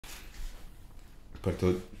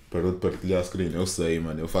Parou de partilhar screen. Eu sei,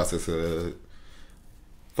 mano. Eu faço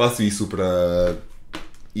isso para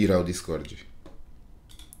ir ao Discord.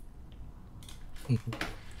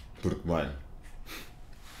 Porque, mano,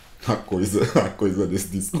 há coisa desse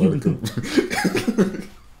Discord que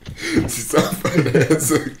se só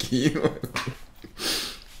aparece aqui, mano.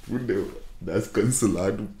 Fudeu. Dá-se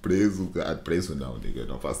cancelado, preso. Preso não, nigga.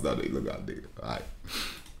 Não faço nada ilegal, nigga. Ai.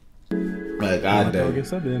 Não alguém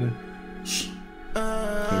saber, né?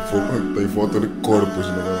 Tem foto de corpos,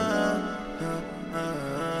 não é?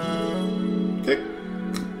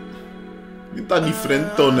 Ele tá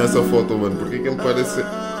diferentão nessa foto, mano. Por que ele parece...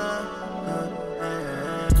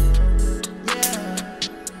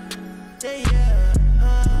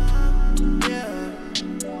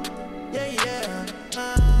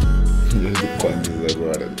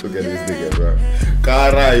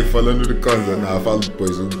 Caralho, falando de coisa, não, falo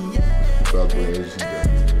depois.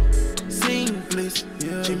 Simples,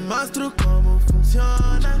 te mostro como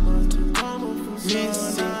funciona. Me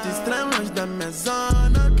sinto estranho longe da minha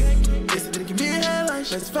zona. Esse drink me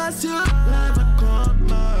relaxa, mais fácil, leva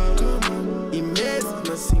como. E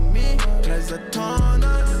mesmo assim me traz à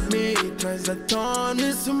tona.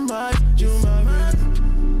 Isso mais de uma vez.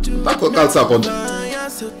 Tá com a calça ao contrário?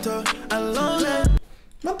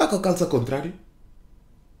 Não tá com a calça ao contrário?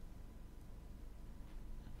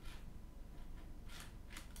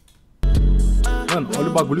 Mano, olha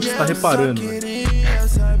o bagulho que você tá reparando, velho.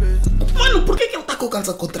 Mano, por que ele tá com a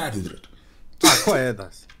calça ao contrário, Drake? Ah, qual é,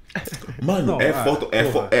 Dazz? Mano, é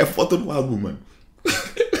foto no álbum, mano.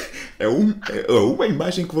 É uma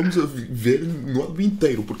imagem que vamos ver no álbum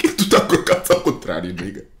inteiro. Por que tu tá com a calça ao contrário,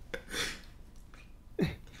 nigga?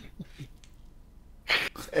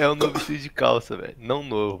 É um novo estilo de calça, velho. Não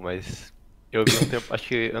novo, mas eu vi um tempo, acho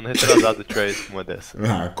que ano retrasado, Travis com uma dessa.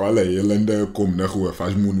 Ah, qual é? Ele anda como na rua?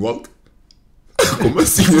 Faz moonwalk? Como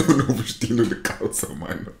assim é um novo estilo de calça,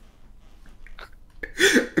 mano?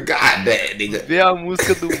 God damn, nigga. Vê a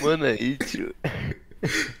música do mano aí, tio.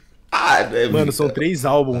 Mano, são 3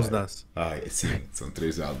 álbuns, Dazz. É sim, são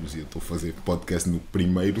 3 álbuns e eu estou a fazer podcast no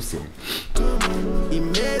primeiro som. E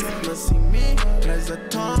mesmo assim me traz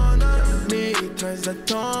à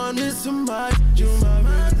tona, isso mais de uma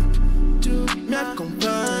vez. Tu me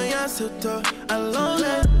acompanha se eu tô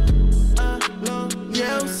alone. E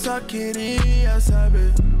eu só queria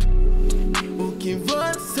saber o que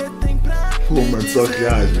você tem pra Pô, mano, só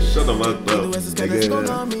reage. Shut up, mano.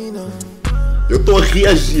 Eu estou a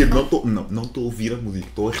reagir, não estou a ouvir a música,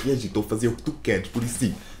 estou a reagir, estou a fazer o que tu queres, por isso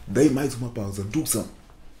sim, dei mais uma pausa, introdução.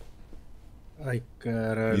 Ai,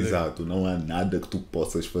 caralho. Exato, não há nada que tu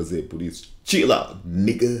possas fazer, por isso, chill out,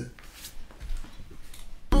 nigga.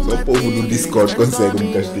 Só o povo do Discord consegue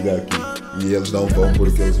me castigar aqui, e eles não vão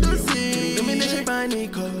porque eles me amam.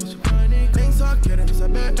 Nem só querendo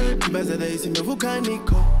saber que base é esse meu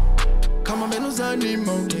vulcânico. Calma, menos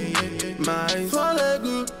ânimo, mais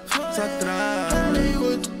fôlego, só traz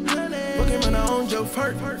Hollywood. Vou queimando aonde eu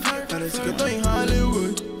for, parece que eu tô em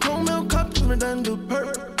Hollywood. Com meu copo me dando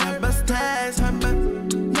perk, abastece,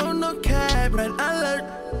 não quebra, alert.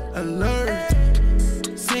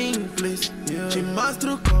 Simples, te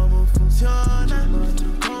mostro como funciona.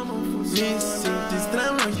 Me sinto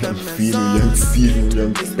estranho da minha zona. Yunk filho,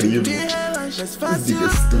 Yunk primo. Diga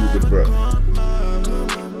tudo, bro.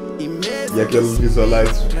 E aquele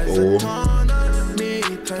visualize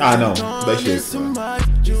não, deixa isso.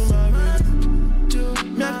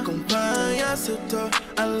 Me acompanha se eu tô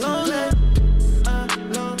alone.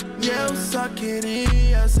 E eu só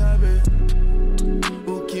queria saber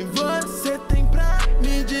o que você tem pra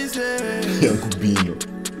me dizer. Yunk Vino.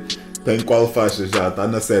 Tem qual faixa já? Tá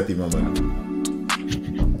na 7ª, mano.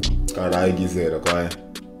 Caralho, Guizera, qual é?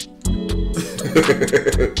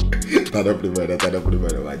 Tá na primeira,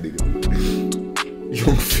 vai, diga. E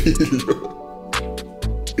um filho.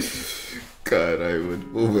 Caralho, mano.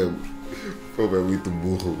 O povo é muito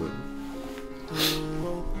burro, mano.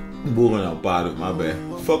 Burro não, para, my bad.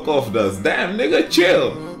 Fuck off, Dazz. Damn, nigga,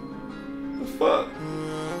 chill. The fuck?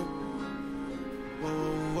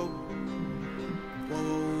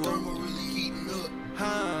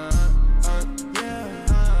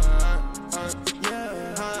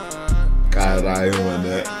 Caralho, mano.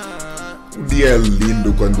 O dia é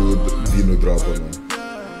lindo quando o Vino dropa, mano.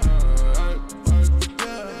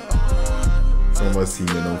 Como assim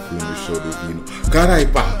eu não fui no show do Vino? Caralho,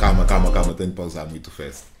 pá, calma, tenho que pausar muito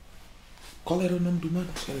festa. Qual era o nome do mano?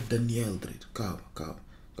 Acho que era Daniel, Dredd. Calma.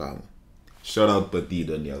 Shout out para ti,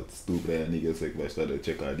 Daniel. Se tu é nigga, eu sei que vais estar a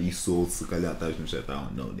checar isso ou se calhar estás no shutdown.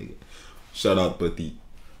 Não, nigga. Shout out para ti.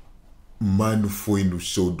 Mano, foi no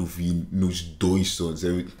show do Vino, nos 2 sons.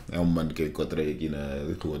 É um mano que eu encontrei aqui na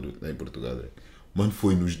rua em Portugal. Mano,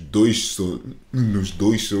 foi nos dois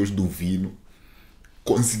shows do Vino.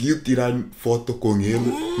 Conseguiu tirar foto com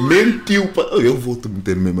ele. Mentiu. Eu vou-te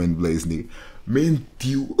meter mesmo em Blaze, nigga.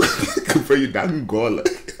 Mentiu que veio da Angola.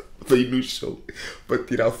 Veio no show para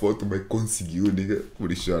tirar foto, mas conseguiu, nigga.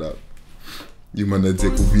 Por isso chorar. E o mano a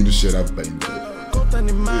dizer que o Vino cheira bem. Conta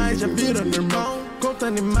animais, já vira normal. Conta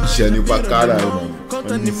animais, gênio pra caralho, mano.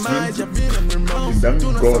 Conta animais, já vira normal. Da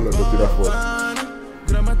Angola pra tirar foto.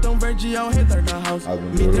 Grama tão verde ao redor da house.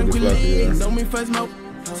 Me tranquiliza, não me faz mal.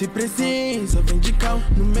 Se precisa, vem de cal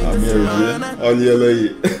no meio da semana. Olha ele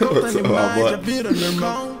aí. Conta animais, já vira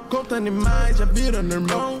normal. Conta animais, já vira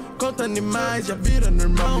normal. Conta animais, já vira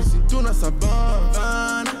normal. Me sinto na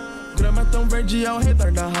savana. Grama tão verde ao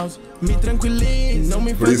redor da house. Me tranquiliza, não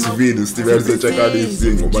me faz mal. Por esse vídeo, se tivesse checado esse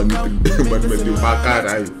single, o mano meteu pra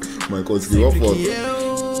caralho. Mas conseguiu a foto.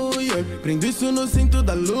 Prendo isso no cinto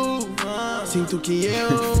da lua. Sinto que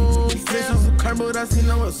eu preciso carburar,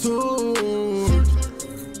 senão eu surto.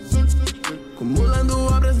 Acumulando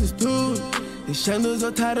obras no estúdio, deixando os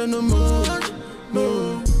otários no mood.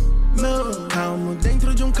 Calmo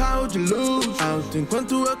dentro de um carro de luz, alto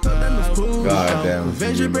enquanto eu tô dando os pulos.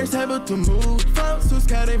 Vejo e percebo o tumulto. Falsos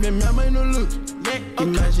querem ver minha mãe no luto.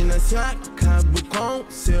 Imagina se eu acabo com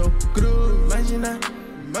seu cru.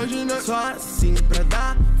 Imagina só assim pra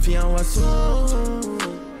dar fim ao assunto.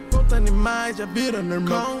 Conta animais, já vira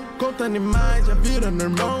normal. Conta animais, já vira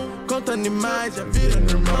normal. Conta animais, já vira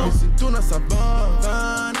normal. Me sinto na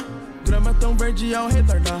savana. Grama tão verde ao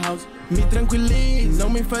redor da house. Me tranquiliza, não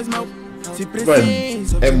me faz mal. Se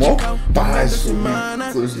precisa, é mó baixo,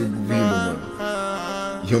 coisa do Vino, mano.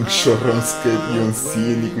 Yunk chorão, skate, Yunk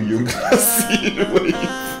cínico, Yunk assassino,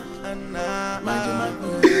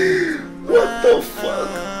 what the fuck?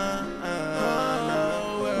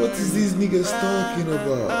 What is these niggas talking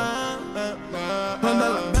about?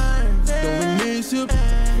 Do início,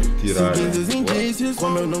 seguindo os indícios,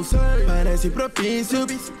 como eu não sei, parece propício,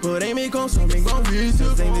 porém me consome igual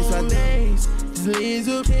vício. Sem desfadez,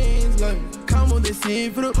 deslizo, calmo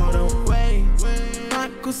decifro, hold on, way,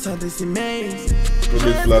 paco só desse mês.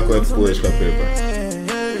 Tudo flaco é depois,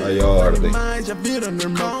 capeta. Aí a ordem. Já vira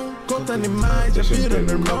normal. Conta animais, já vira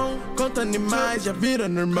normal. Conta animais, já vira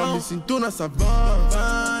normal. Me sinto na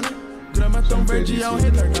savana. Grama tão verde ao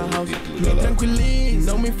redor da house. Me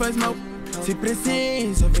tranquiliza, não me faz mal. Se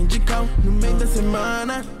precisa, vem de cal no meio da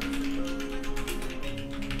semana.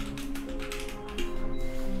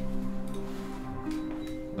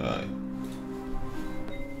 Ai.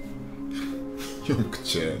 Yunk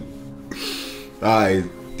Chan. Ai,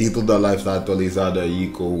 título da live está atualizado aí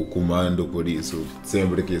com o comando, por isso,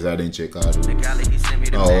 sempre quiserem checar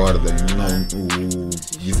a ordem, não, o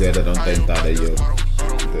Gizera não tem estado aí.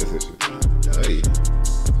 Aí.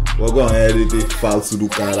 Logo um edit falso do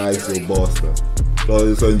caralho, seu bosta.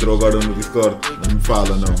 Só entrou agora no Discord, não me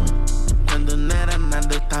fala não, mano. Quando não era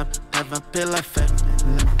nada, eu tava pela fé.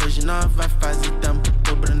 Hoje nova fase, tamo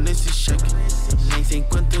dobrando esse cheque. Nem sei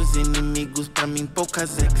quantos inimigos, pra mim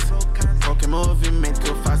poucas ex. Qualquer movimento que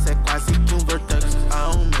eu faço é quase que um vortex.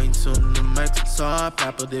 Aumento no max só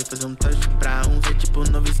pra poder fazer um touch. Pra um ver tipo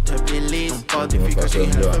novo step, eles não podem ficar sem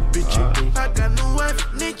raiva, bitch. Paga no F,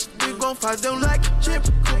 nítido igual fazer um like.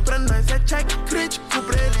 Tipo, pra nós é check, crítico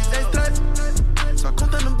pra eles é estresse. Só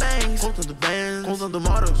contando bens, contando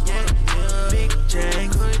moros. Big chain,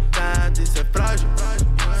 cuidado, isso é frágil.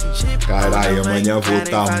 Caralho, amanhã vou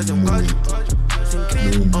estar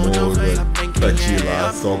muito no humor, velho, pra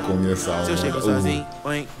tirar só com essa Se eu chego sozinho,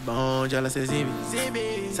 põe bonde, ela se exibe.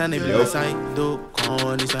 Essa neblina sai do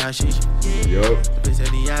cone, isso é rachixe.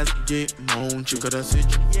 Especiarias de monte, cada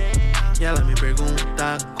sítio. E ela me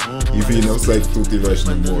pergunta como. E Vino, eu sei que tu estiveste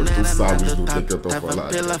no humor, tu sabes do que eu tô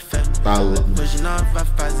falando. Tá lá. Hoje nova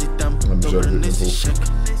fase, tamo dobrando esse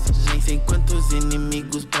cheque. Nem sei quantos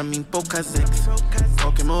inimigos, pra mim poucas ex.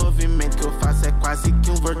 Qualquer movimento que eu faço é quase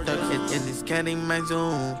que um vortex. Eles querem mais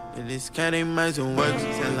um work.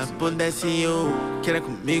 Se ela pudesse, eu queria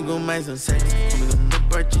comigo mais um sex. Comigo no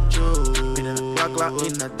party Joe, vira no block lá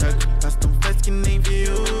e na tug. Basta um fest que nem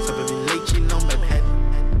viu, só bebe leite e não bebe head.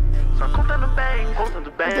 Só contando bem. What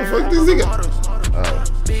the fuck this nigga?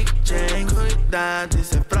 Big chain, cuidado,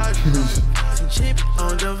 isso é frágil. Sem chip,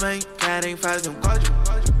 onde eu venho, querem fazer um código.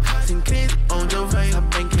 Sem crise, onde eu venho,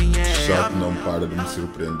 sabem quem é. Chato não para de me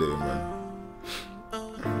surpreender, mano.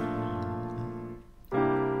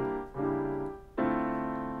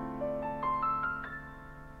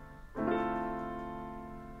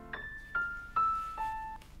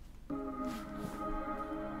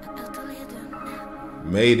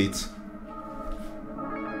 Made it.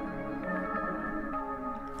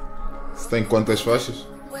 Você tem quantas faixas?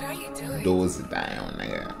 12, damn,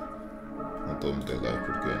 nigga. Não estou a meter lá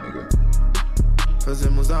porque, nigga.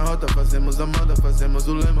 Fazemos a rota, fazemos a moda, fazemos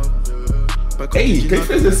o lema. Ei, quem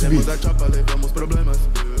fez esse beat? A tropa, levamos problemas.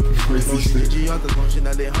 Longe de idiotas, longe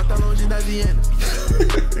da derrota, longe das hienas.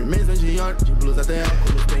 Firmeza de York, de blues até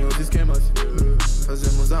óculos, tem os esquemas.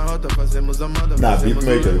 Fazemos a rota, fazemos a moda, Nah, fazemos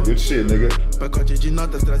beatmaker, good shit, nigga. Pacote de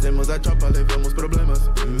notas, trazemos a tropa, levamos problemas.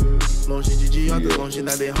 Longe de idiotas, longe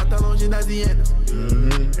da derrota, longe das hienas.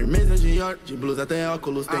 Firmeza de York, de blues até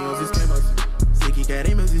óculos, tem os esquemas. Sei que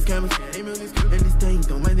querem meus esquemas, eles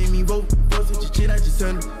tentam, mas nem me envolvo. Posso te tirar de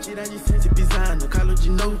sono, se pisar no calo de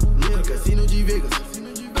novo. Nunca cassino de Vegas,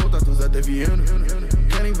 contatos até Viano.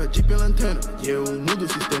 Querem invadir pela antena, e eu mudo o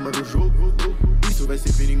sistema do jogo. Isso vai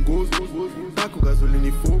ser perigoso, taco gasolina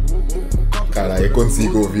e fogo. Caralho, eu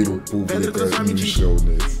consigo ouvir o público no show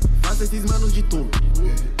nesse. Faça esses manos de tolo,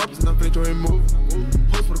 ops na frente eu removo.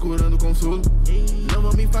 Rosto procurando consolo, não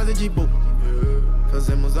vão me fazer de bobo.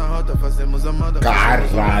 Fazemos a rota, fazemos a moda.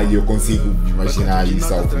 Caralho, eu consigo imaginar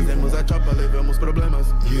isso ao vivo. Trazemos a tropa, levamos problemas.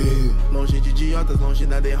 Longe de idiotas, longe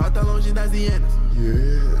da derrota, longe das hienas.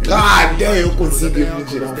 Caralho, eu consigo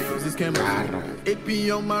imaginar. Caralho.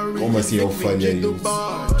 Como assim eu falhei isso?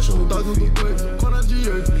 Show do Vino.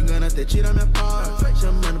 Me engana até tira minha paz.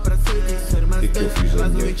 Chamando pra ser mas que eu fiz da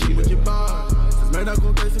minha vida? Essas merda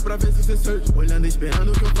acontecem pra ver se você search. Olhando e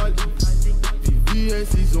esperando que eu fale. Vivi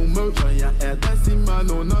esses meus, olha, é da cima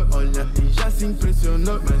nona. Olha e já se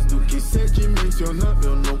impressiona. Mais do que cê dimensiona.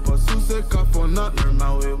 Eu não posso ser cafona.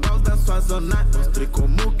 Normal, eu gosto da sua zona. Mostrei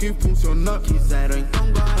como que funciona. Quiseram então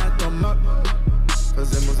agora toma.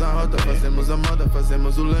 Fazemos a rota, fazemos a moda,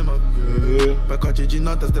 fazemos o lema. Pacote de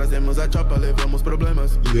notas, trazemos a tropa, levamos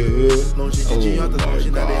problemas. Longe de idiotas, longe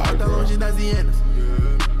da derrota, longe das hienas.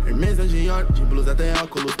 Firmeza de York, de blues até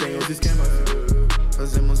óculos, tem os esquemas.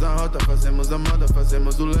 Fazemos a rota, fazemos a moda,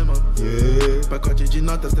 fazemos o lema. Pacote de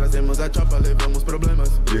notas, trazemos a tropa, levamos problemas.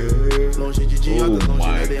 Longe de idiotas,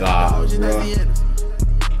 longe da derrota, longe das hienas.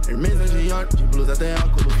 Firmeza de York, de blues até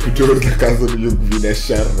óculos. O jogo da casa do Yunk Vino é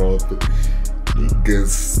xarope.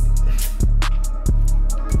 Niggas.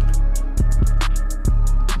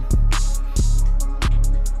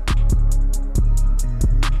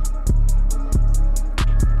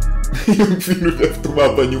 Yunk Vino deve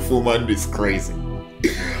tomar banho fumando, it's crazy.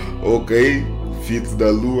 Ok, fit da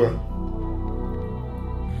lua.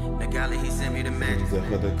 Vamos a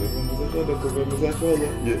roda, vamos a roda, vamos a roda.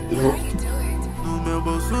 No meu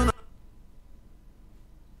bolso.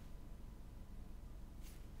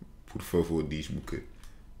 Por favor, diz-me que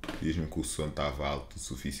o som estava alto o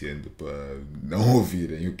suficiente para não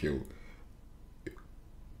ouvirem o que eu...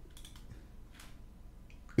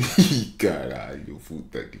 Caralho,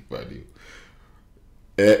 puta que pariu.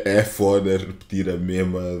 É foda repetir a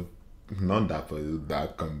mesma... Não dá para dar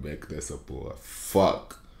comeback dessa porra.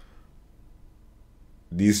 Fuck.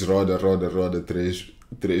 Diz roda, roda, roda três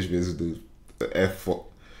vezes de... É foda.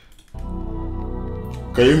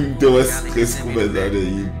 Quem meteu esse comentário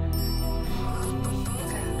aí?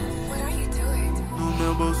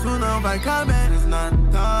 Meu bolso não vai caber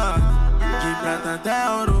nada. De prata até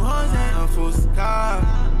ouro, rosa, ofuscar.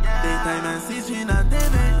 Deita e me assiste na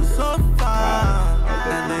TV, no sofá.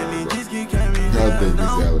 Ela me diz que quer me ver,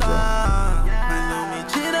 não dá. Mas não me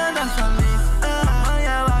tira da sua lista.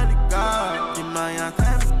 Amanhã ela ligar, de manhã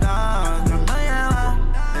até tarde. Amanhã ela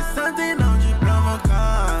é santa e não de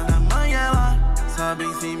provocar. Amanhã ela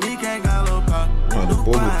sabe se me quer galopar. Mano, o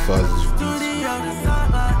povo que faz isso.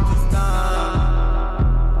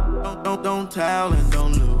 Don't tell and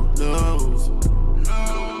don't lose.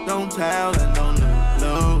 Don't tell and don't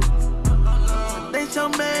lose. Deixa o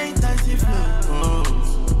meio desse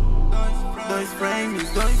fluxo. Dois frames,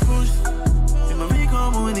 dois puxos. Eu não vi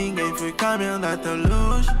como ninguém foi caminhando até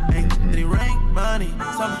luz. Entre rain, money,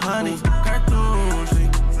 some honey, cartucho.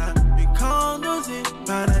 Me conduzir,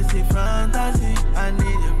 parece fantasy. I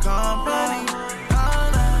need your company.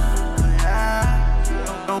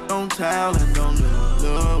 Don't tell and don't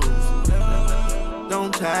lose.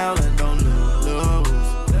 Don't tell and don't lose.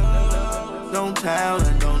 Don't tell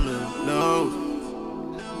and don't lose.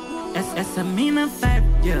 Essa mina fede,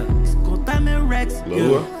 yeah. Escuta meu Rex,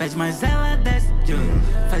 yeah. Pede mais ela desce,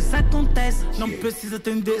 yeah. Faz acontece, não precisa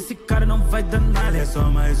atender. Esse cara não vai dar nada, é só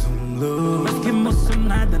mais um look. Mas que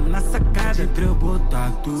emocionada na sacada, entre eu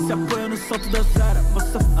botar tudo. Se apoia no solto da Zara,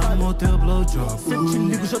 moça amo teu blowjob. Se eu te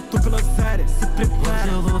ligo, já tô pelas áreas. Se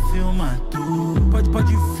prepara, eu vou filmar tudo.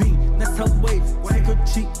 Pode vir nessa wave, sei que eu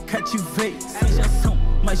te cativei. Sem já são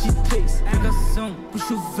mais de 3, pegação,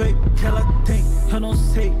 puxa o veio que ela tem. Eu não sei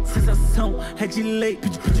sei, sensação é de lei.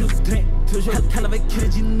 Pediu o trem, teu jogo, ela vai querer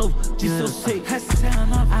de novo. Disso eu sei, essa é a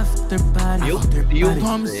nova after party. Meu Deus,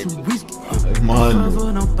 Tome-se um whisky, Mano, por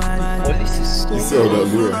favor, não pare. olha esse som. isso é o da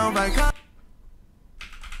lua.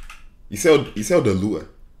 Isso é o da lua.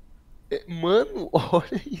 Mano,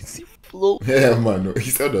 olha esse flow. É, mano,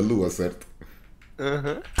 isso é o da lua, certo?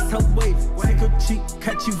 Aham. Essa wave, sei que eu te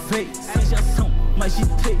cativei. Seja ação, mais de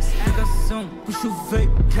 3. Negação, puxa o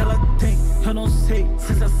veio que ela tem. Eu não sei,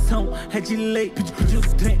 sensação é de lei. Pediu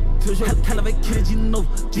o trem, teu jogo, ela vai querer de novo.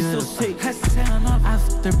 Disso eu sei, essa é a nova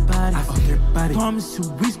after party. Tome-se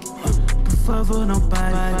o whisky, por favor, não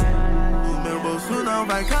pare. O meu bolso não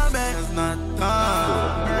vai caber as notas.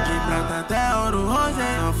 De prata até ouro, rosa,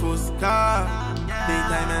 não fuscar.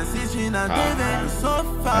 Deita e me assiste na TV no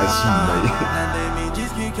sofá. Nada me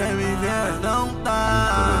diz que quer me ver, mas não tá.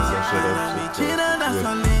 Me tira da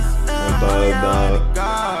sua lista.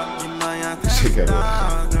 De manhã até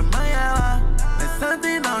tarde. Amanhã ela é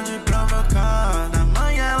santidão de provocar. Na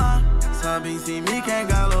manhã ela sobe em cima e quer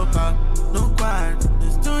galopar. No quarto, no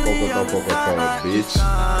estúdio, bitch.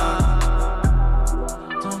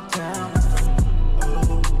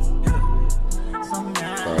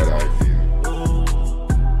 Caralho.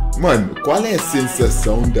 Mano, qual é a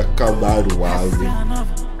sensação de acabar o álbum,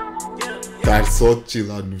 estar só de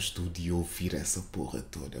lá no estúdio e ouvir essa porra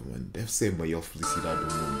toda, mano? Deve ser a maior felicidade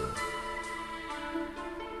do mundo.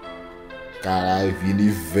 Caralho, Vino e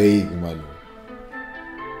veigh, mano.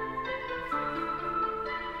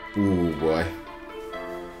 Boy.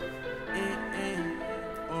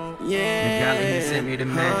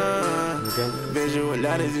 Vejo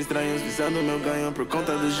olhares estranhos pisando meu ganho por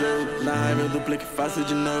conta do jogo. Na raiva eu duplico e faço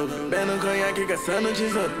de novo. Bebendo conhaque, caçando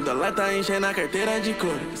tesouro. Dólar tá enchendo a carteira de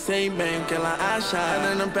couro. Sei bem o que ela acha.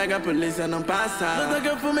 Ela não pega a polícia, não passa. Nota que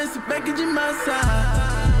eu fumo esse pack de massa.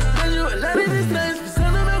 Vejo olhares estranhos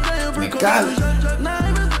pisando meu ganho por conta do jogo. Na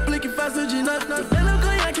raiva eu duplico e faço de novo. Bebendo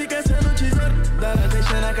conhaque, caçando tesouro. Dólar tá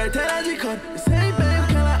enchendo a carteira de couro. Sei bem o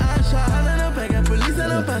que ela acha. Ela não pega a polícia,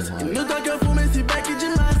 não passa. E no toque eu fumo esse pack de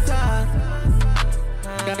massa.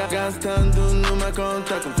 Gastando numa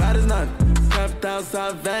conta com vários nomes. Capital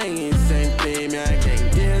só vem e sempre me quem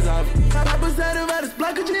resolve. Papo sério, vários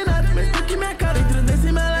blocos de nada. Mas tu que me acaba dentro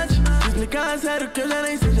desse malete. Te explicar a sério que eu já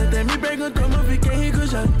nem sei. Já até me pergunto como eu fiquei rico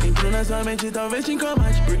já. Entro na sua mente e talvez te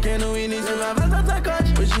incomode. Porque no início lava só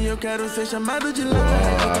sacode. Hoje eu quero ser chamado de louco.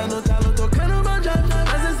 Tá no talo tocando bom job.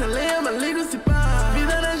 Mas essa lei eu ligo se pá.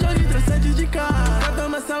 Vida na jogo e transcende de carro. Pra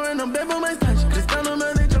tomar sour eu não bebo mais tarde. Cristal no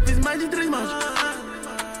meu dente eu fiz mais de 3 mortes.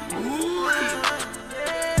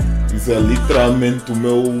 Isso é literalmente o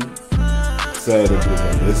meu cérebro,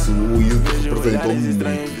 mano. Esse Will representou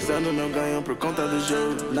muito. Pisando meu ganho por conta do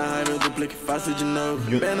jogo. Na raiva eu duplico e faço de novo.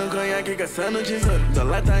 Bebendo conhaque, caçando tesouro.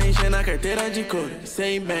 Dólar tá enchendo a carteira de couro.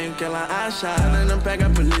 Sei bem o que ela acha. Ela não pega a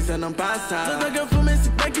polícia, não passa. Só que eu fumo esse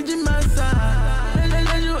pack de massa.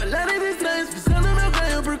 Vejo olhares estranhos pisando meu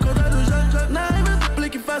ganho por conta do jogo. Na raiva eu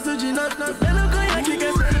duplico e faço de novo. Bebendo conhaque,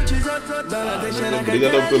 caçando tesouro. Dólar tá enchendo a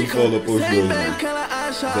carteira de couro. Sei bem o que ela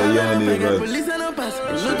acha. Ela não pega a polícia, não passa.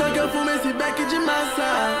 No toque eu fumo esse pack de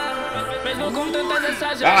massa.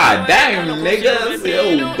 Ah, damn, niggas.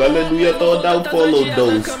 Eu, aleluia, tô dando follow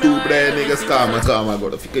those. Niggas, calma,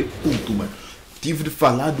 agora. Fiquei puto, mano. Tive de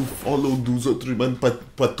falar do follow dos outros, mano,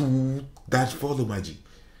 pra tu dar follow, Madi.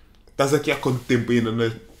 Estás aqui há quanto tempo ainda, não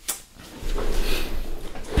é?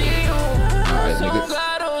 Ai, niggas.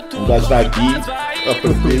 O gajo está aqui a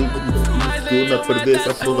perder, a perder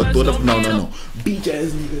essa prova toda. Não. Bitch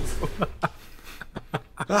ass, niggas.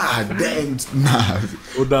 Ah, damn.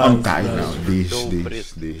 O Dazz, Não cai, não.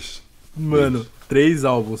 Deixa. Mano, 3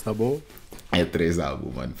 álbuns, tá bom? É 3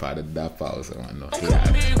 álbuns, mano. Para de dar pausa, mano.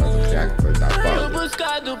 React vai dar pausa.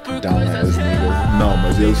 Então, é os niggas. Não,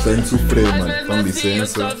 mas eu sem sofrer, mano. Com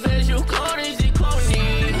licença.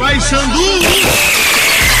 Vai, Xandu!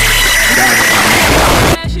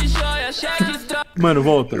 Mano,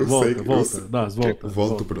 volta. sei. Dazz, volta.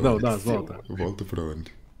 Volto pra onde? Não, Dazz, volta. Volto pra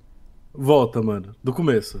onde? Volta, mano. Do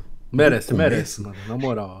começo. Merece, começo? mano. Na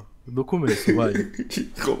moral, ó. Do começo, vai.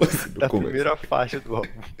 Como assim? Da primeira faixa do álbum.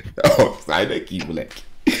 Oh, sai daqui, moleque.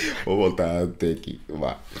 Vou voltar até aqui.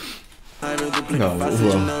 Vai. Não, vamos.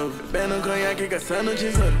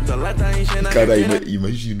 Cara,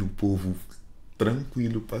 imagina o povo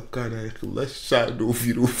tranquilo pra caralho, relaxado,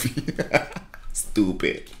 ouvir.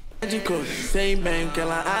 Stupid. Sei bem o que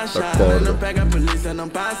ela acha. Ela não pega a polícia, não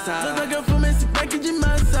passa. Só que eu fumo esse pack de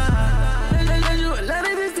massa. Vejo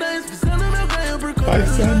olhares estranhos pisando meu ganho por conta do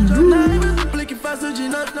jogo. Na raiva duplico e faço de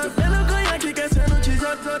novo. Bebendo conhaque, caçando tesouro.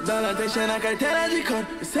 Dólar deixa na carteira de cor.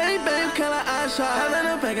 Eu sei bem o que ela acha. Ela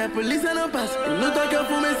não pega, a polícia não passa. E luta que eu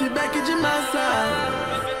fumo esse beck de massa.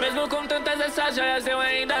 Mesmo com tantas essas joias eu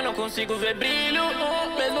ainda não consigo ver brilho.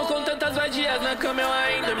 Mesmo com tantas vadias na cama eu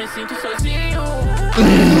ainda me sinto sozinho.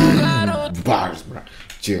 Bars, bro.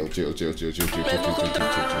 Chill.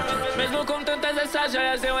 Mesmo com tantas essas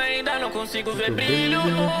joias eu ainda não consigo ver brilho.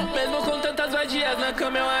 Mesmo com tantas vadias na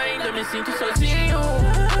cama eu ainda me sinto sozinho.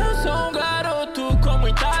 Sou um garoto com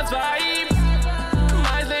muitas vibes,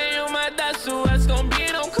 mas nenhuma das suas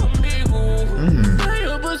combinam comigo.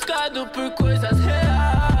 Tenho buscado por coisas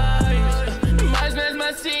reais, mas mesmo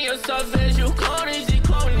assim eu só vejo clones e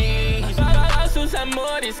clones. Falsos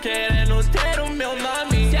amores querendo ter o meu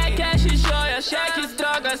nome. Se é cash, joia, cheques,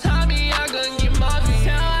 drogas, a minha gangue move. Se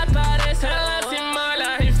ela aparece, ela se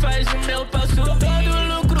molha e faz o meu passo.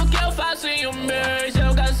 Todo lucro que eu faço em um mês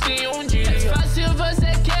eu gasto em um dia. É fácil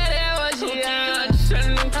você querer hoje, o que antes você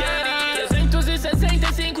não queria.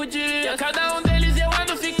 365 dias, cada um deles eu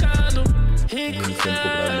ando ficando rico.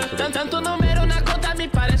 Tanto número na conta me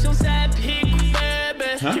parece um CEP rico,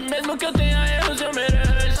 bebê. Que mesmo que eu tenha erros eu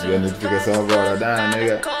mereço. E a notificação agora dá,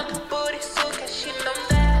 nega.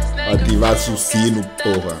 Ativasse o sino,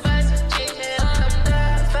 porra.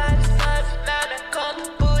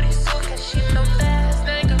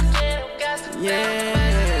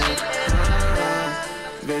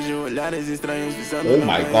 Vejo olhares estranhos pisando. Oh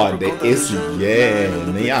my god, esse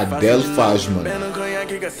nem a Adele faz, mano.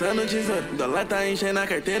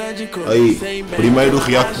 Aí, primeiro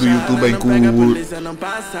react do YouTube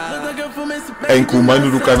em que o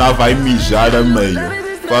mano do canal vai mijar a meio.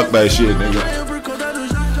 Fuck that shit, nigga.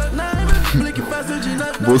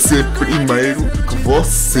 Você primeiro que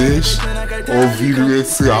vocês ouviram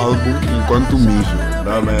esse álbum enquanto mijo,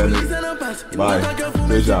 tá, mano? Vai,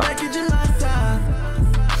 até já.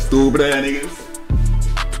 Estubra, niggas.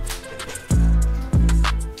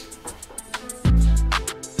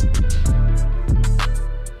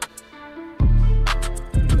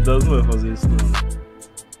 Dazz não vai fazer isso, não.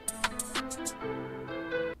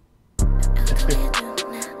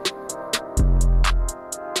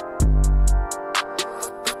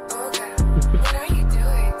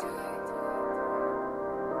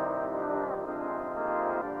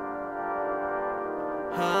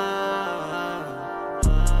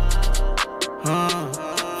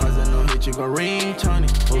 Fazendo hit igual ringtone.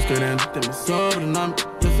 Os querendo ter meu sobrenome.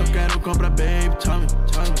 Eu só quero comprar babe, chame.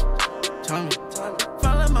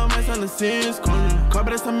 Fala mal, mas só não se esconde.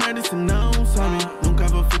 Cobra essa merda se não some. Nunca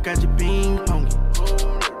vou ficar de ping pong.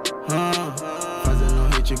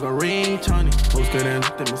 Fazendo hit igual ringtone. Os querendo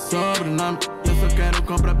ter meu sobrenome. Eu só quero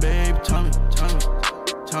comprar babe, chame.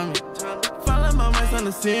 Fala mal, mas só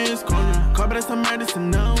não se esconde. Cobra essa merda se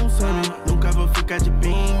não some. Nunca vou ficar de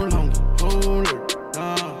ping long.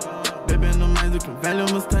 Bebendo mais do que um velho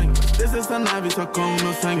Mustang. Desce essa nave só com o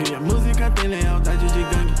meu sangue. E a música tem lealdade de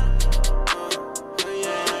gangue.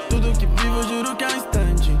 Tudo que vivo juro que é um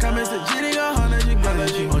instante. Cabeça gira igual roda de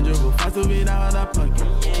galante. Onde eu vou faço virar roda punk.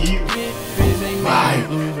 Vai!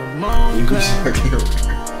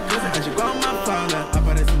 Age igual uma fala.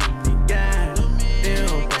 Aparece no Miguel.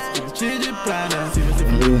 Eu posso curtir de prada.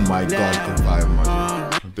 Oh my god, que vai, mano.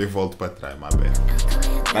 Não tem volta pra trás, my bad.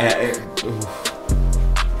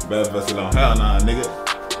 Belo vacilão. Hell nah, nigga.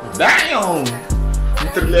 Damn!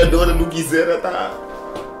 Metralhadora no Guiseira tá.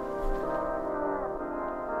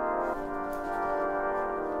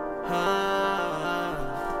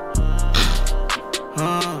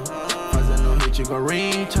 Fazendo hit igual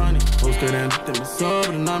ringtone. Os querendo ter meu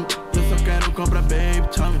sobrenome. Eu só quero comprar babe,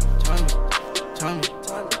 chame.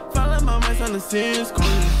 Fala mal, mas só não se esconde.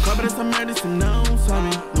 Cobra essa merda se não some.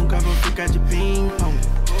 Nunca vou ficar de ping pong.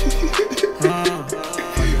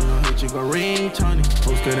 Fazendo hit igual ringtone.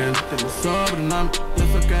 Os querendo ter meu sobrenome. Eu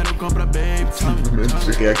só quero comprar babe, chame.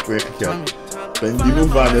 Tem de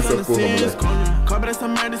inovar nessa porra, moleque. Cobra essa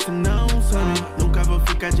merda se não some. Nunca vou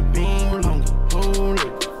ficar de ping long.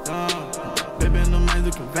 Bebendo mais do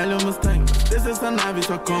que um velho Mustang. Desce essa nave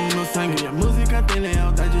só com o meu sangue. E a música tem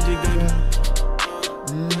lealdade de gangue.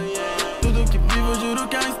 Tudo que vivo juro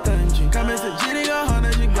que é um instante. Cabeça gira igual roda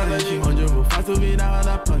de galante. Onde eu vou faço virar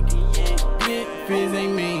roda punk. Fiz em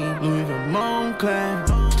mim, Louis Moncler.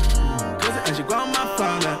 Você age igual uma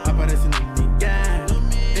fala. Aparece no Miguel.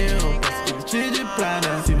 Eu posso curtir de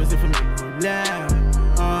prada. Se você for minha mulher.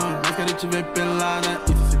 Mas quero te ver pelada.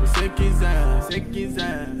 Isso se você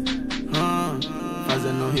quiser.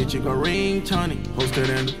 Fazendo hit igual ringtone. Os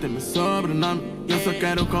querendo ter meu sobrenome. Eu só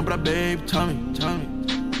quero comprar babe, chame.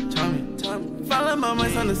 Fala mal,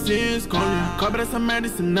 mas só não se esconde. Cobra essa merda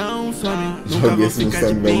se não some. Nunca Joguei vou esse no ficar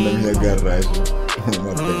de sangue na minha ping. garagem.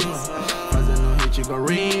 Fazendo hit igual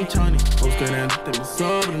ringtone. Os querendo ter meu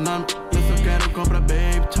sobrenome. Eu só quero comprar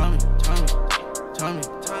babe, chame.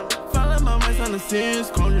 Fala mal, mas só não se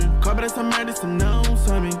esconde. Cobra essa merda, isso não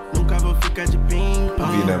some. Nunca vou ficar de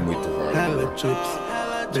ping-pong. Vino é muito raro. Hella chips,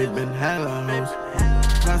 baby, hella hoes.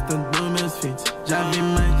 Gostam dos meus feats. Já vi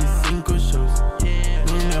mais de 5 shows.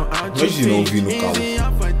 No meu outfit, imagina ouvir no carro.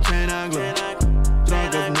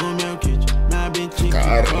 Drogas no meu kit. Na bitch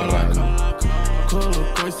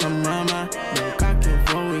colocou essa mama. Nunca que eu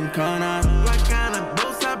vou encanar. Placa na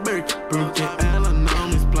bolsa aberta, porque ela não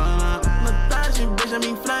me explana. Notagem,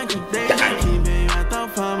 Benjamin Franklin. Desde que veio a tal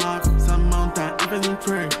fama. Essa mão tá e fez um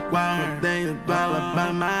trick. Guardei do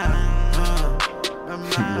Alabama.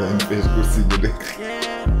 Não fez cursinho dele.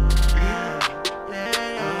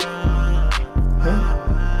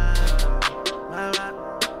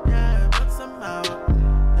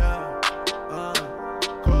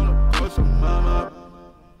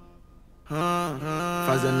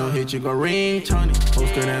 Fazendo hit igual ringtone.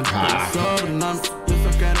 Os querendo ter sobrenome. Eu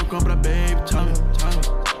só quero comprar babe, chame.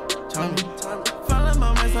 Fala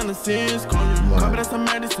mal, mas só não se esconde. Cobra essa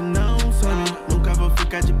merda, isso não some. Nunca vou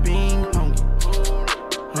ficar de ping-pong.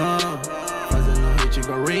 Fazendo hit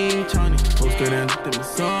igual ringtone. Os querendo ter meu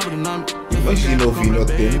sobrenome. Imagina o Vino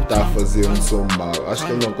tentar fazer um som mau. Acho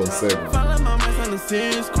que ele não consegue. Fala mal, mas só não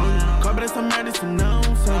se esconde. Cobra essa merda, isso não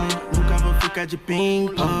some. Nunca vou ficar de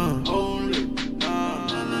ping-pong.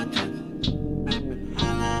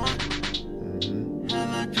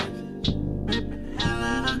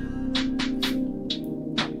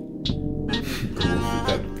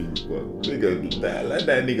 Nigga, let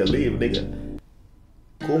that nigga live, nigga.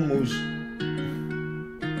 Como os...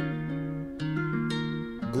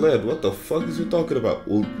 Glad, what the fuck is you talking about?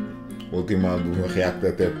 Ultimando um react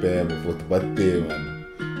da TPM, vou te bater,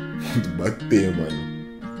 mano.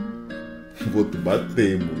 Vou te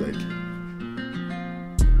bater, moleque.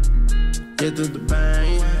 E tudo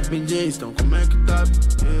bem, me diz, então como é que tá?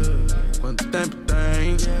 Quanto tempo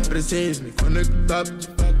tem? Preciso me conectar.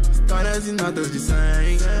 Histórias e notas de 100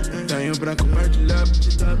 tenho pra compartilhar.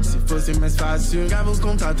 Se fosse mais fácil, pegava os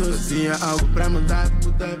contatos. Fazia algo pra mudar.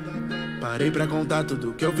 Parei pra contar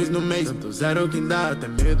tudo que eu fiz no mês. Tanto zero que dá até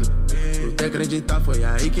medo. Por te acreditar, foi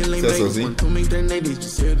aí que lembrei quanto me internei desde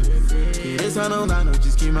cedo. Querer só não dá,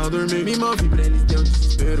 noites que mal dormi. Me movi pra eles, deu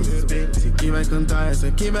desespero. Esse aqui vai cantar, essa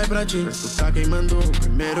aqui vai pra ti. Vai escutar quem mandou o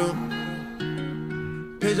primeiro.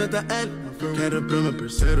 PJL, quero pro meu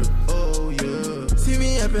parceiro. Oh yeah. Se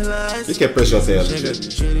vier pela S, o que é PJL? chega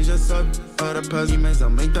de cheiro e já sobe. Hora pause, mas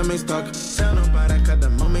aumenta meu estoque. Se eu não para, cada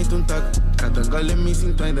momento um toque. Cada gole me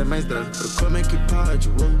sinto ainda mais droga. Como é que pode?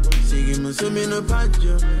 Seguimos subindo o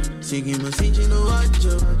pódio. Seguimos sentindo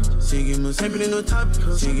ódio. Seguimos sempre no top.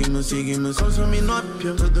 Seguimos consumindo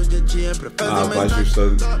ópio. Todo dia é pra fazer mais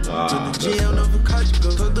rápido. Todo dia é um novo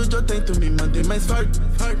código. Todo dia eu tento me manter mais forte.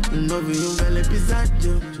 Um novo e um velho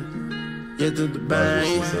episódio. E é tudo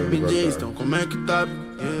bem, me diz, então como é que tá?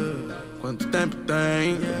 Quanto tempo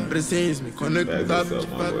tem? Preciso me conectar.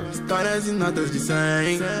 Histórias e notas de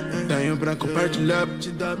 100 tenho pra compartilhar.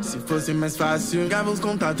 Se fosse mais fácil, pegava os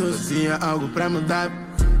contatos. Fazia algo pra mudar.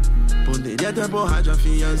 Poderia ter borrado de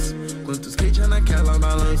afiança. Quantos hates naquela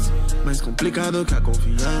balança. Mais complicado que a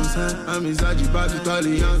confiança. Amizade bate tua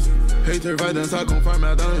aliança. Hater vai dançar conforme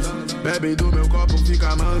a dança. Bebe do meu copo,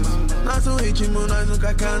 fica manso. Nosso ritmo nós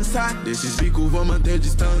nunca cansa. Desses bicos vou manter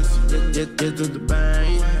distância. E tudo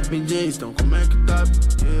bem, me diz, então como é que tá?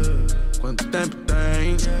 Quanto tempo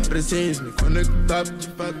tem? Preciso me conectar.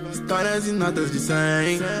 Histórias e notas de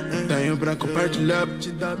 100 tenho pra compartilhar.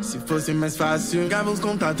 Se fosse mais fácil, pegava os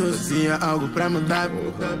contatos. Fazia algo pra mudar.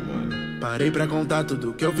 Parei pra contar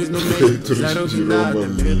tudo que eu fiz no meio. Zero que dá até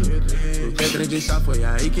medo. Por que acreditar, foi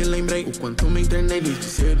aí que lembrei o quanto me internei desde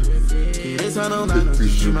cedo. Querer só não dá,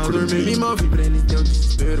 noites que mal dormi. Me movi pra eles, deu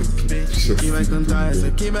desespero. Essa aqui vai cantar, essa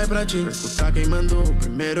aqui vai pra ti. Vai escutar quem mandou o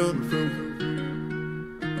primeiro.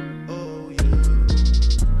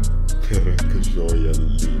 Que joia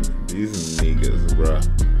linda. These niggas, bro.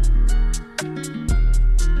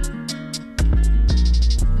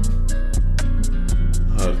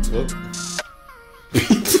 What?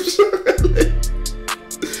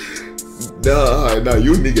 No,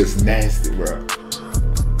 you niggas nasty, bro.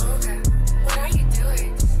 Okay, what are you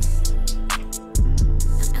doing?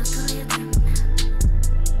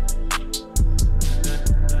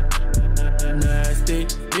 Nasty,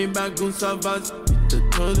 me bagunça vaza, tá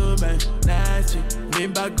tudo bem. Nasty, me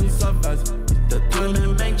bagunça vaza, tá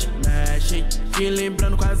tudo bem. Mexe, te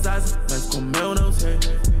lembrando com as asas, mas como eu não sei.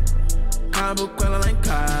 Acabo com ela lá em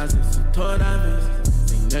casa, isso toda vez,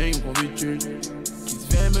 sem nenhum convite. Quis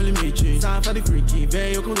ver meu limite. Safado e freaky,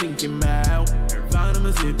 veio com drink e mel. Erva no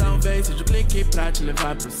meu zip, talvez seja o clique pra te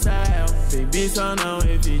levar pro céu. Baby, só não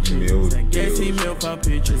evite. Segue esse meu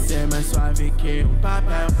palpite. Ser mais suave que um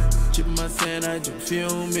papel. Tipo uma cena de um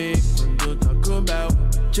filme, quando toca o bel.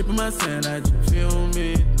 Tipo uma cena de um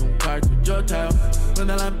filme, num quarto de hotel.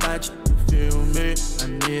 Quando ela bate no filme, I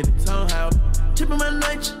need some help. Tipo uma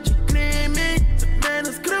noite de crime,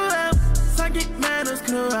 menos cruel. Só que menos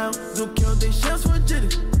cruel do que eu deixei os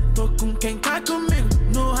fudidos. Tô com quem tá comigo,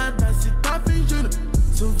 no radar se tá fingindo.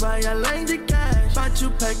 Isso vai além de cash. Bate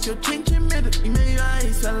o pé que eu te intimido. Em meio a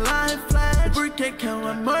isso ela reflete. Por que que é um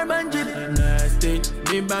amor bandido? Nasty,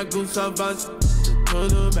 me bagunça a voz.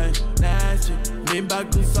 Tudo bem, nasty, me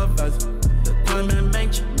bagunça a voz. Da minha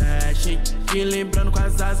mente mexe, equilibrando com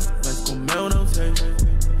as asas. Mas como eu não sei,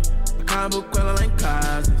 acabo com ela lá em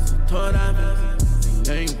casa. Isso toda vez,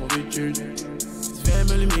 sem nenhum convite. Vê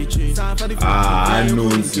meu limite.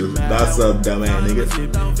 Anúncio, dá sub também, nigga.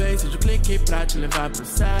 Talvez seja o clique pra te levar pro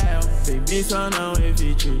céu. Baby, só não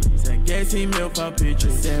evite. Segue esse meu palpite.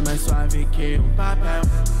 Ser mais suave que um papel.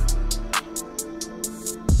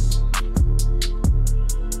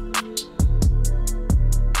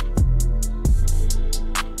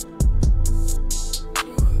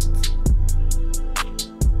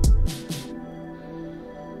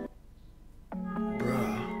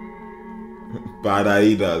 Para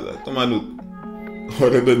aí, Dazz. Toma no...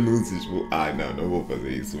 Hora de anúncios. Não vou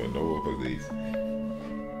fazer isso, mano. Não vou fazer isso.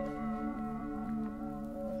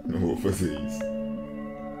 Não vou fazer isso.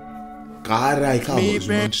 Carai, calma. Os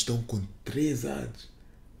manos estão com 3 anos.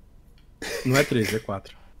 Não é 3, é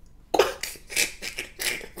 4.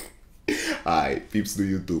 Ai, pips do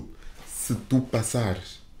YouTube. Se tu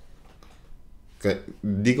passares...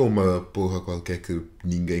 Diga uma porra qualquer que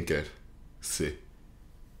ninguém quer ser.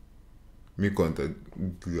 Me conta,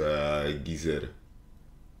 Guizera.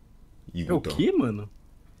 É o que, mano?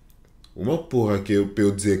 Uma porra que pra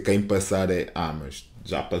eu dizer quem passar é... mas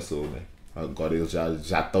já passou, né? Agora eles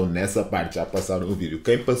já estão nessa parte, já passaram o vídeo.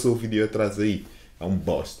 Quem passou o vídeo atrás aí é um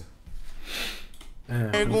bosta.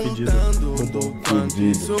 É um fedido.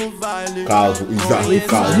 Calvo, exato,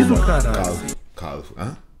 calvo.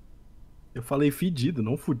 Hã? Eu falei fedido,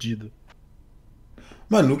 não fudido.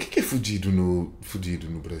 Mano, o que é fudido no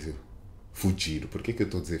Brasil? Fudido. Por que eu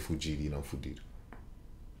estou a dizer fudido e não fudido?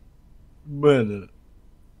 Mano,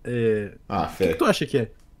 fé. O que tu acha que é?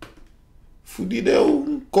 Fudido é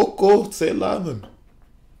um cocô, sei lá, mano.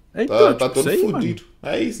 Então, tá todo sei, fudido.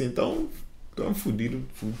 Mano. É isso, então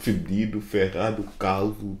fudido, ferrado,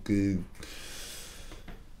 calvo, que...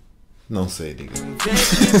 Não sei, diga.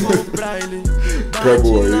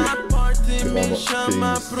 Acabou aí.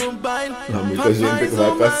 Há muita gente que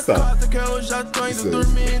vai passar. Isso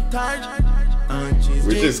aí.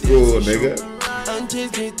 Which is cool, nigga.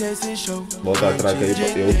 Volta atrás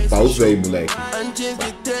aí. Eu pausei, moleque. Antes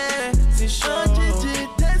de ter esse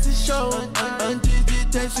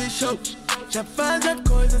show, já fazia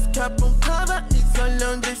coisas que apontava e olha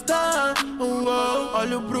onde está.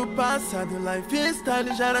 Olho pro passado,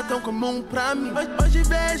 lifestyle já era tão comum pra mim. Hoje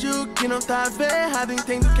vejo que não tava errado,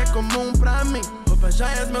 entendo que é comum pra mim. Roupa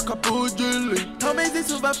joias, meu copo de leite. Talvez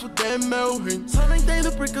isso vá fuder meu rim. Só não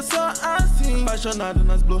entendo porque eu sou assim. Apaixonado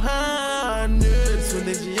nas blue honey, isso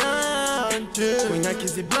desde antes.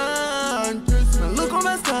 Cunhaques e blanches, maluco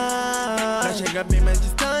bastante pra chegar bem mais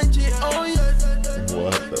distante. Oh yeah.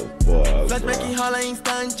 What the fuck, flashback rola em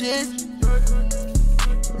instantes.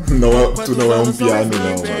 Tu não é um piano não,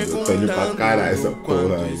 mano. Eu tenho pra caralho essa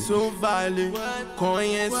porra aí. Isso vale.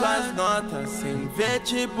 Conheço as notas sem ver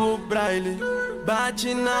tipo braille.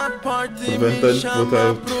 Bate na porta e me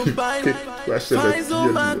chama pro baile. Faz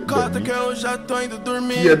uma cota que eu já tô indo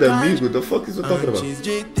dormir. Tia da amigo, the fuck is you talking about? Antes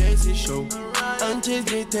de ter esse show, antes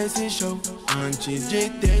de ter esse show, antes de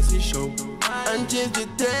ter esse show, antes de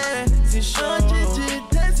ter esse show, antes de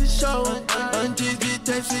ter esse show, antes de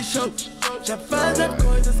ter esse show, já fazia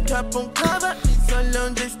coisas que apontava e olha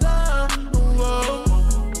onde está.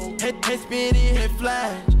 Respire e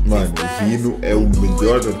reflete. Mano, o Vino é o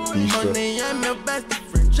melhor artista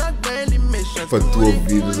para tu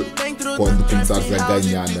ouvir quando começares a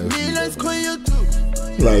ganhar na vida.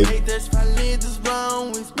 Like,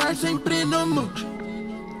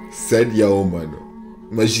 sério, mano.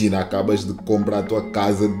 Imagina, acabas de comprar a tua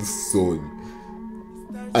casa de sonho.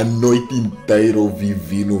 A noite inteira ouvir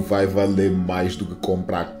Vino vai valer mais do que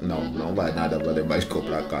comprar. Não vai nada valer mais que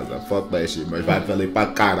comprar a casa. Fuck that shit, mas vai valer pra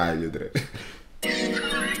caralho, André.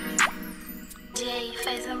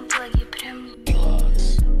 Faz um plug pra mim.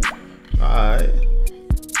 Ai.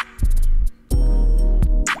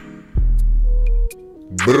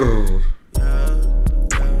 Brrr.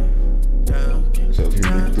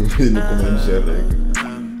 Vino comendo xereca.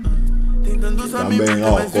 Também,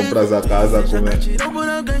 ó, compras a casa com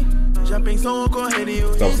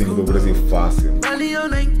salsinho do Brasil fácil.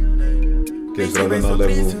 Que esse droga não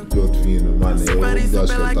leva o outro vino, mano. Eu acho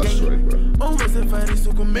que ele tá straight, bro. Ou você faz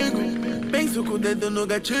isso comigo? Penso com o dedo no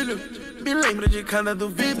gatilho. Me lembro de cada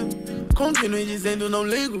duvido. Continue dizendo não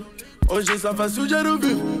ligo. Hoje só faço de ao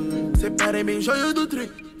vivo. Separei bem joio do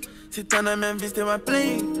trigo. Se tá na minha vista eu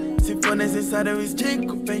aplico. Se for necessário eu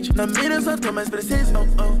estico o pente. Na mira eu só tô mais preciso.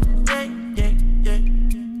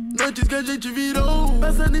 Noites que a gente virou,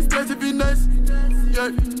 passando estresse e finesse.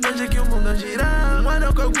 Hoje é que o mundo a girar, um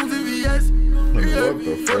anel com alguns enviés.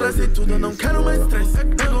 Foda-se tudo, eu não quero mais stress.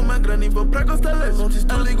 Pego uma grana e vou pra Costa Leste. Ontem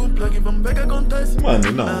tu liga um plug e vamos ver o que acontece.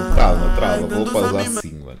 Mano, não, calma, trava, vou pausar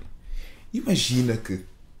assim, mano. Imagina que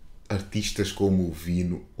artistas como o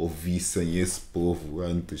Vino ouvissem esse povo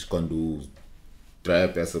antes, quando o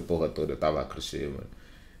trap, essa porra toda estava a crescer, mano.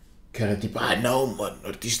 Que era tipo, não, mano, o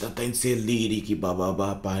artista tem de ser lírico e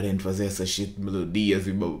bababá, parem de fazer essas shit melodias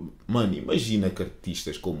e babá. Mano, imagina que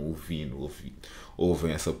artistas como o Vino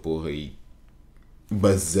ouvem essa porra e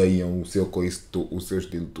baseiam o seu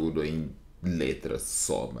estilo todo em letras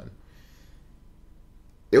só, mano.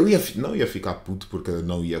 Eu não ia ficar puto porque eu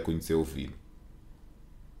não ia conhecer o Vino.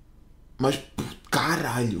 Mas,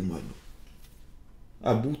 caralho, mano.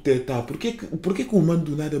 A buteta, por que que o mano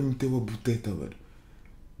do nada meteu a buteta, mano?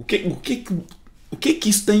 O que que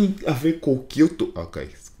isso tem a ver com o que eu tô...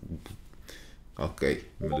 Ok,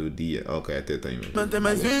 melodia. Ok, até tem melodia. Manter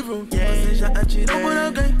mais vivo, você já atirou por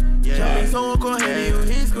alguém. Já pensou ocorrer e o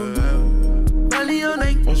risco. Vale ou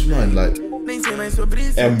nem? Mas, mano, like, nem sei mais sobre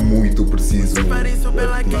isso. é muito preciso. Você faz isso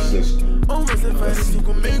pela artistas. Ou você faz isso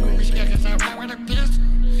comigo. É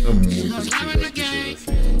muito preciso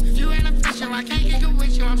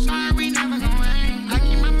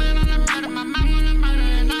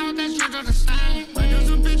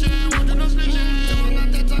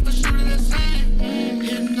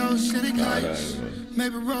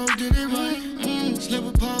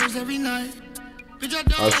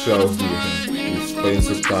acho que já ouvi, os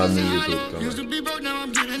pensos está no YouTube também.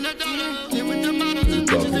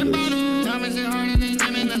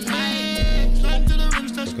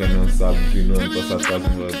 Pra quem não sabe, Vino ano passado quase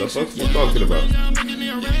um ano. The fuck you talking about?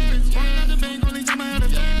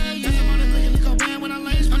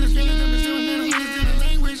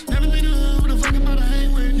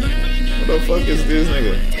 What the fuck is this,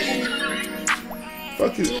 nigga?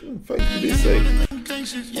 Fuck did he say?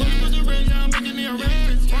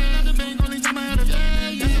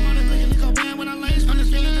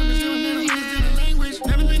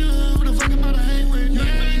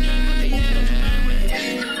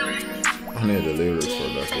 I need the lyrics for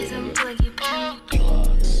that.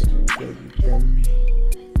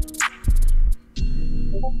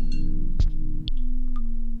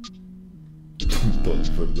 Don't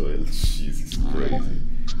perdoe ele, Jesus crazy.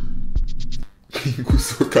 Gringo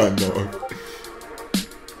seu canal.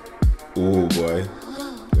 Oh boy.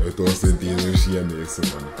 Eu tô sentindo energia nisso,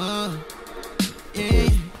 mano.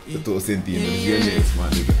 Eu tô sentindo energia nisso,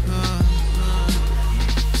 mano.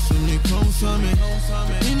 Consome.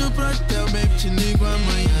 Indo pro hotel, baby, te ligo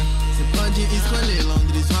amanhã. Você pode escolher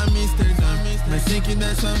Londres ou Amsterdã, mas sei que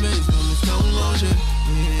dessa vez vamos tão longe.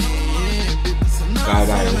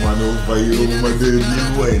 Caralho, mano, vai uma dele,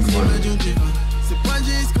 mano. Você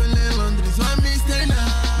pode escolher Londres ou Amsterdã,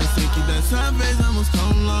 mas sei que dessa vez vamos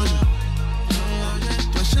tão longe.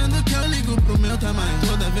 Tô achando que eu ligo pro meu tamanho.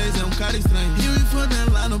 Toda vez é um cara estranho. Rio e foda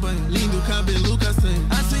lá no banho. Lindo cabelo castanho.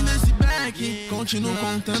 Assim desse back, continuo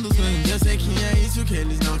contando os sonhos. Eu sei que é isso que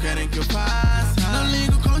eles não querem que eu faça. Não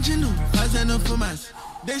ligo, continuo fazendo fumaça.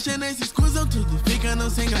 Deixando esses cuzão tudo, ficando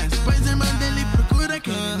sem graça. Pois a irmã dele procura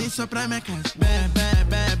quem só pra minha casa. Bad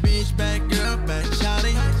bitch, bad girl, bad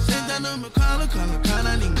shawty. Senta no meu colo, coloca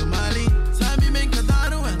na língua mali. Sabe bem que eu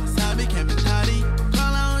adoro ela, sabe que é metade.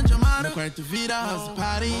 Cola onde eu moro, meu quarto vira house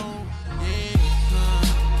party.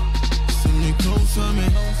 Isso me consome.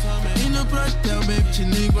 Indo pro hotel, baby, te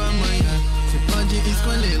ligo amanhã. Você pode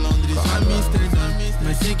escolher Londres ou Amsterdã,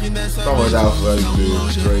 mas sei que dessa vez não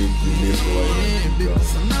longe.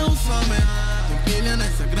 Isso não some. Tem pilha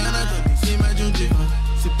nessa grana, toda em cima de um divã.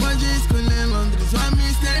 Você pode escolher Londres ou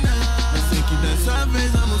Amsterdã, mas sei que dessa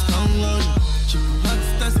vez vamos tão longe. Tipo,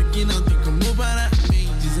 rockstar, aqui não tem como parar.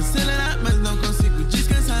 Desacelerar, mas não consigo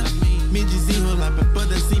descansar. Me desenrolar pra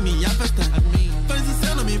poder assim me afastar. Pois e se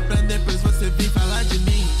eu não me prender, depois você vem falar de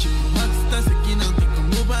mim. Tipo, rockstar, aqui não tem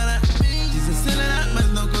como parar. Desacelerar,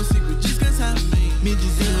 mas não consigo descansar. Me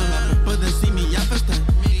desenrolar pra poder assim me afastar.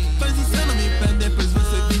 Pois e se eu não me prender, depois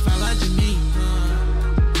você vem falar de mim.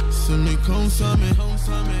 Isso me consome.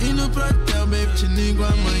 Indo pro hotel, baby, te ligo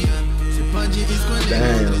amanhã. Você pode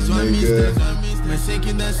escolher Londres ou Amsterdã, mas sei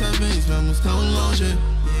que dessa vez vamos tão longe.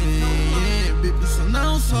 Baby, isso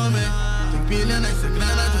não some. Tem pilha nessa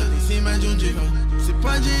grana, toda em cima de um divã. Você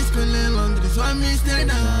pode escolher Londres ou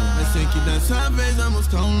Amsterdã, mas sei que dessa vez vamos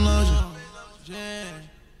tão longe.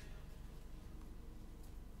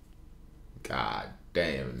 God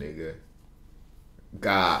damn, nigga.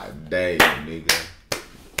 God damn, nigga.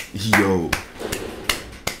 Yo.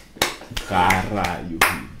 Caralho.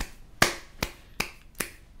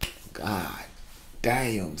 God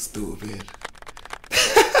damn, stupid.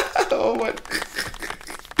 Oh my.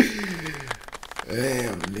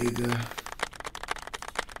 Damn, nigga.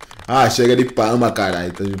 Ah, chega de palma,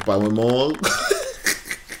 caralho. Tá de palma, mole.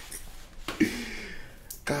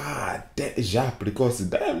 God damn. Já, precoce.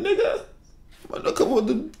 Damn, nigga. Mano, acabou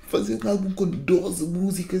de fazer um álbum com 12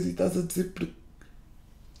 músicas e estás a dizer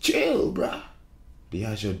chill, bra.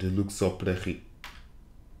 Viaja de look só para rir.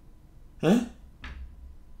 Hã?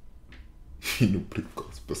 E no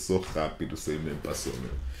precoce passou rápido, sei mesmo, passou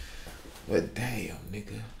mesmo. But damn,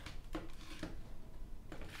 nigga.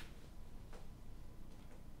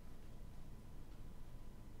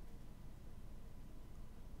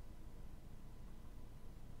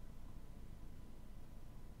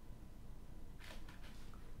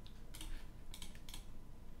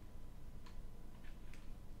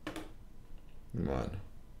 Mano.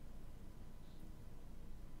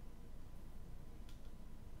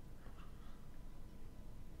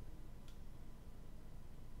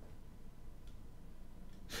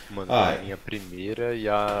 Mano, a minha primeira e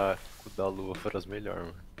a da lua foram as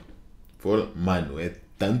melhores, mano. Mano, é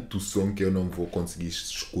tanto som que eu não vou conseguir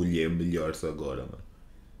escolher melhores agora, mano.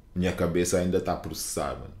 Minha cabeça ainda está a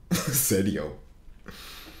processar, mano. Sério.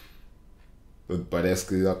 Parece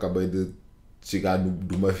que eu acabei de chegar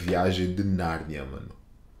de uma viagem de Nárnia, mano.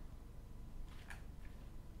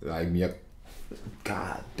 Ai, minha...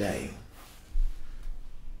 God damn.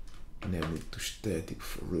 Não é muito estético,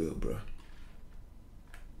 for real, bro.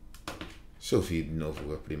 Deixa eu ouvir de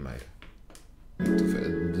novo a primeira.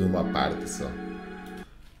 De uma parte só.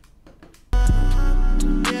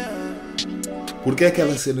 Porque é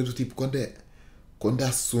aquela cena do tipo, quando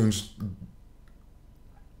há sons...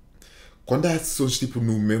 Quando há sons tipo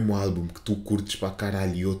no mesmo álbum que tu curtes para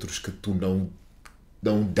caralho e outros que tu não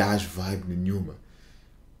dás vibe nenhuma,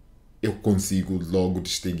 eu consigo logo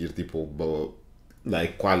distinguir tipo,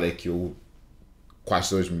 like, quais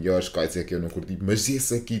são os melhores, quais é que eu não curti, mas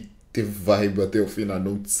esse aqui teve vibe até o final,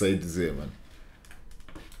 não te sei dizer, mano.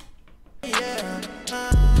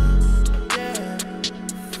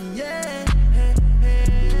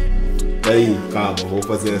 Aí, calma, vou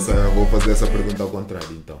fazer essa pergunta ao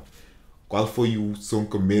contrário então. Qual foi o som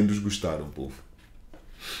que menos gostaram, povo?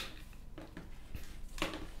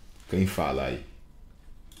 Quem fala aí?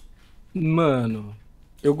 Mano,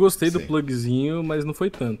 eu gostei do Sim. plugzinho, mas não foi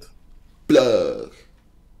tanto. Plug!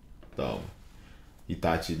 Toma. E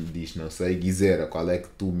Tati diz, não sei, Guizera, qual é que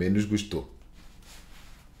tu menos gostou?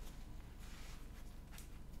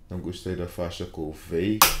 Não gostei da faixa com o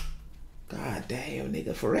veigh. God damn,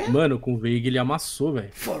 nigga, for real? Mano, com o veigh ele amassou,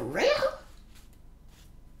 velho. For real?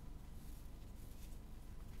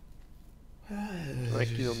 Não é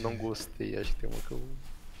que eu não gostei, acho que tem uma que eu...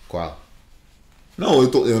 Qual? Não,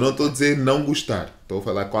 eu não estou a dizer não gostar. Estou a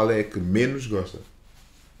falar qual é que menos gosta.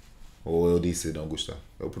 Ou eu disse não gostar.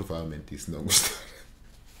 Eu provavelmente disse não gostar.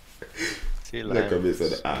 Sei lá. Na cabeça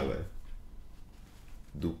da Ala.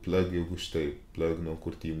 Do plug eu gostei. Plug não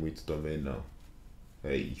curti muito também não.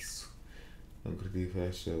 É isso. Não curti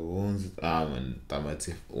faixa 11. Ah, mano. Tá-me a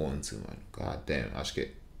dizer 11, mano. God damn. Acho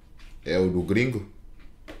que é o do Gringo.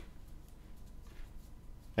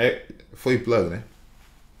 Foi plug, né?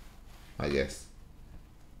 I guess.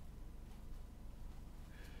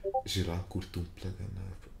 Geral curto um plug na...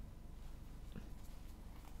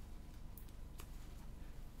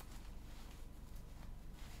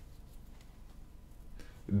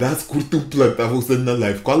 Dazz curto um plug, estava usando na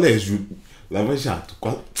live. Qual é, Ju? Lava Jato.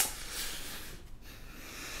 Qual?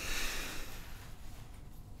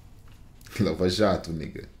 Lava Jato,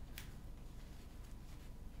 nigga.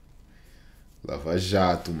 Lava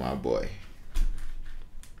Jato, my boy.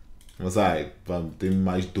 Mas ai, vamos, tem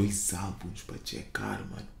mais 2 álbuns para checar,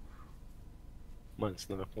 mano. Mano, você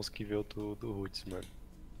não vai conseguir ver o do Roots, mano.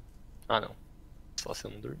 Ah, não. Só se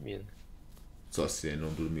eu não dormir, né? Só se eu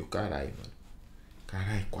não dormiu, caralho, mano.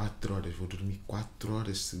 Caralho, 4 horas. Vou dormir 4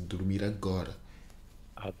 horas se dormir agora.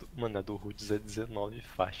 Mano, a do Roots é 19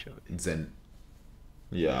 faixa, velho.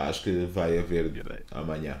 Acho que vai haver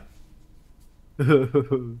amanhã.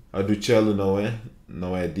 A do Cello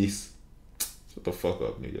não é disso. Shut the fuck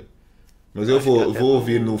up, nigga. Mas eu vou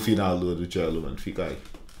ouvir no final do Cello, mano. Fica aí.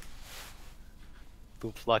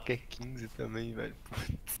 Do Flaco é 15 também, velho.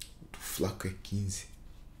 Do Flaco é 15.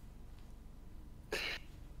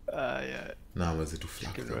 Ai. Não, mas a do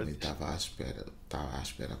Flaco também tava à espera. Tava à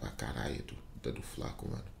espera pra caralho do Flaco,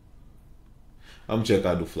 mano. Vamos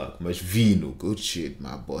checar do Flaco. Mas Vino, good shit,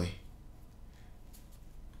 my boy.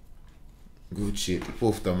 Good shit. O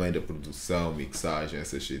povo também da produção, mixagem,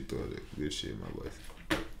 essa shit toda. Good shit, my boy.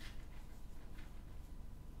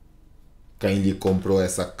 Quem lhe comprou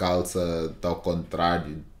essa calça tá ao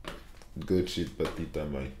contrário. Good shit para ti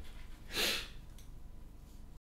também.